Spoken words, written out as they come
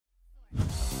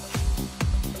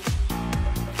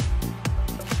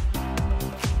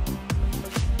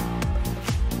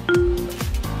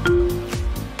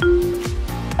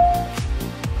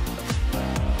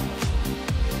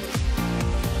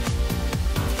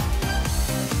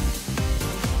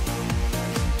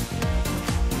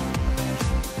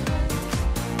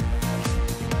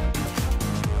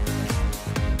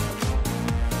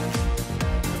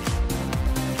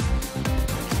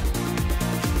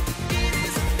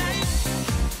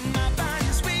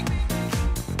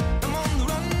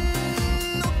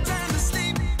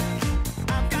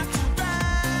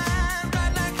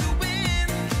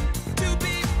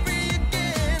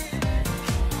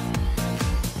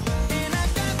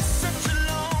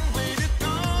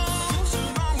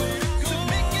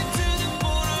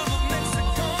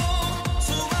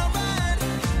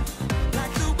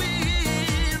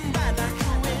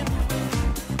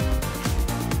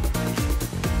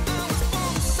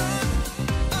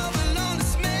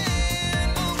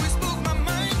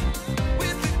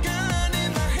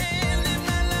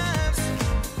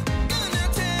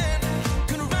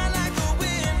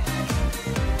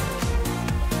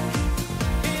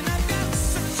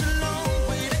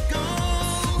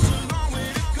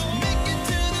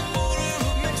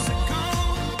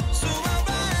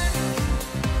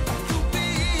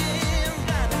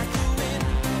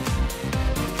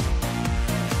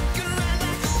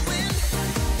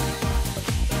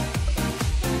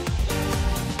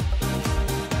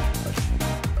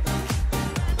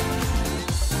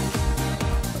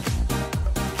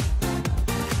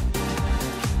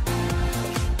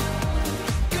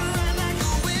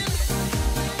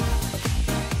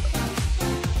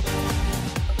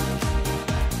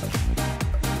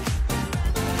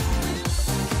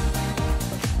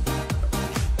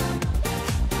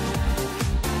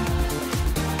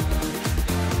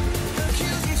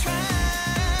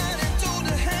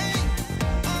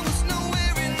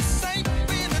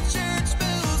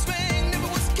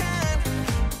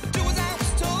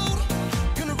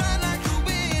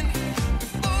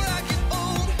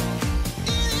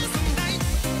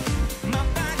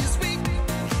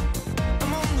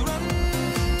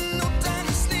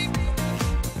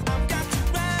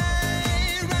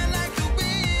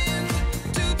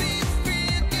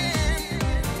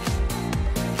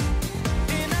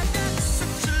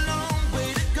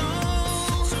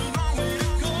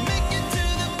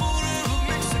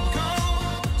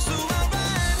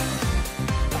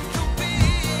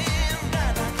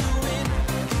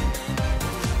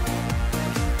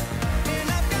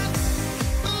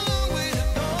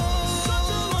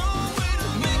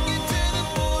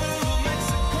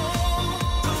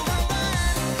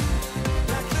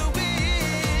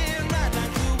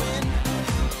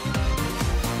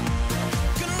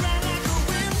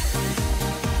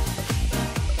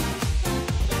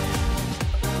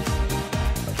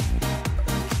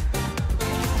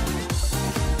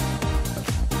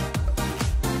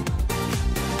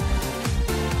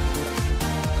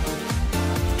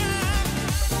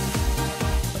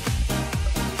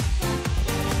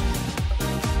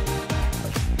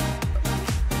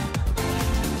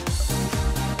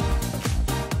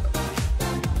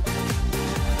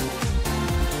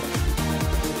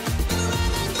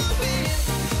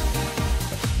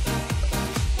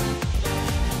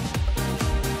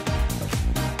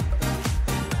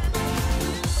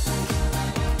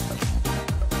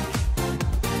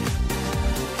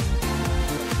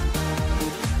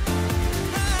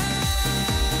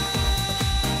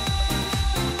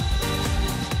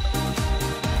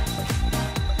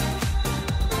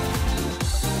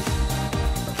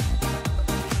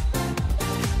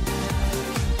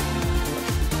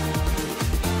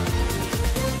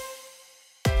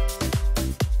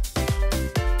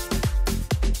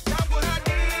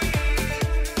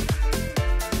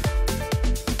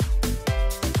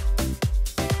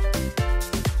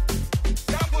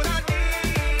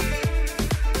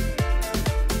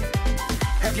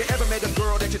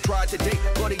tried to date,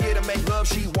 but a year to make love,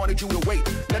 she wanted you to wait.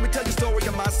 Let me tell you a story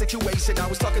of my situation. I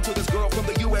was talking to this girl from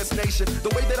the U.S. nation. The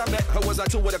way that I met her was I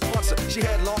toured a concert. She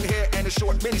had long hair and a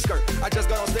short miniskirt. I just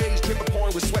got on stage, dripping,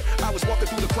 pouring with sweat. I was walking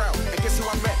through the crowd, and guess who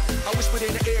I met? I whispered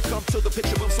in the air, come to the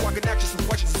picture booth so I can ask you some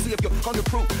questions to see if you're hunger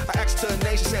proof. I asked her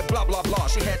name, she said blah, blah, blah.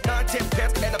 She had 9, 10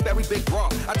 pants and a very big bra.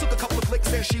 I took a couple of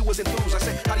clicks and she was enthused. I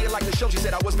said, how do you like the show? She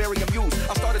said, I was very amused.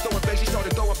 I started throwing bass, she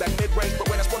started throwing back mid-range. But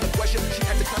when I spun the question, she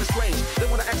acted kind of strange.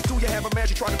 Then when I asked, do you have a man?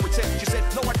 She tried to pretend. She said,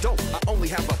 no, I don't. I only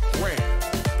have a friend.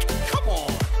 Come on.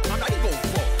 I'm not even going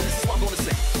for. This is what I'm going to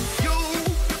say.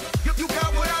 You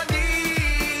got what I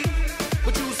need.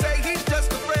 But you say he's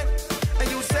just a friend. And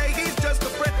you say he's just a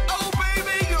friend. Oh,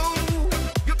 baby, you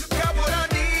got what I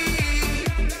need.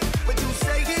 But you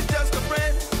say he's just a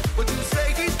friend. But you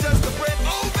say he's just a friend.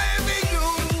 Oh, baby,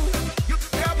 you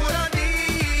got what I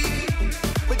need.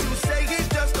 But you say he's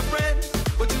just a friend.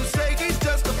 But you say he's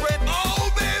just a friend. Oh,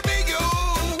 baby, you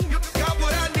got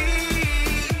what I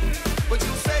need. But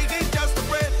you say he's just a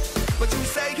friend. But you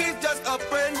say he's just a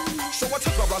friend. So I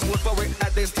took a Rosswood for it.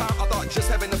 At this time, I thought just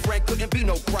having a friend couldn't be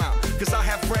no crime. Cause I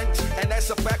have friends, and that's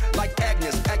a fact, like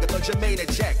Agnes, Agatha, Jermaine,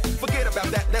 and Jack. Forget about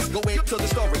that, let's go into the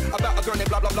story about a girl named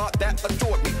blah, blah, blah that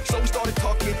adored me. So we started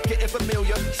talking, getting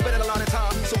familiar, spending a lot of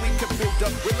time so we could build a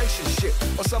relationship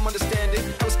or some understanding.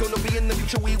 How it's gonna be in the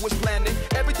future we was planning.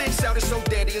 Everything sounded so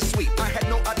dandy and sweet. I had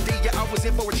no idea I was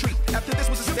in for a treat. After this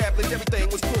was established, everything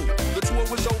was cool. The tour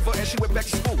was over and she went back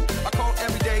to school. I called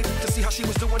every day to see how she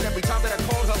was doing. Every time that I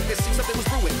called her, it seemed something was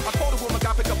brewing. I called the woman,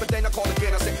 got picked up, and then I called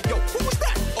again. I said, yo, who was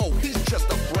that? Oh, he's just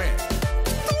a friend.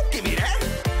 Don't give me that.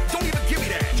 Don't even give me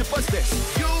that. Just buzz this.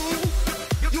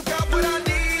 You got what I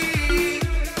need.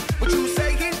 But you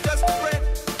say he's just a friend.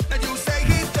 And you say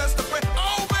he's just a friend.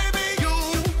 Oh, baby,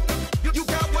 you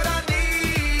got what I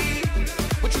need.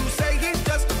 But you say he's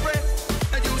just a friend.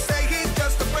 And you say he's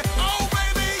just a friend. Oh,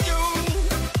 baby,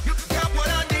 you got what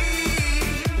I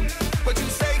need. But you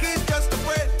say he's just a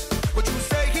friend. But you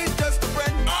say he's just a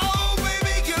friend. Oh,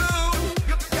 baby, you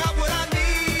got what I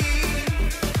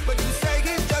need. But you say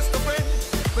he's just a friend.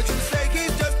 But you say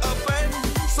he's just a friend.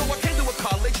 So I came to a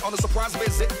college on a surprise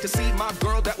visit to see my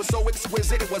girl that was so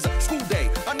exquisite. It was a school day.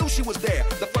 I knew she was there.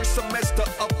 The first semester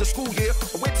of the school year.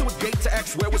 I went to a gate to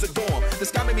ask where was a dorm.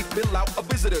 This guy made me fill out a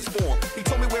visitor's form. He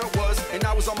told me where it was, and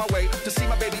I was on my way to see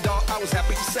my baby doll. I was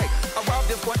happy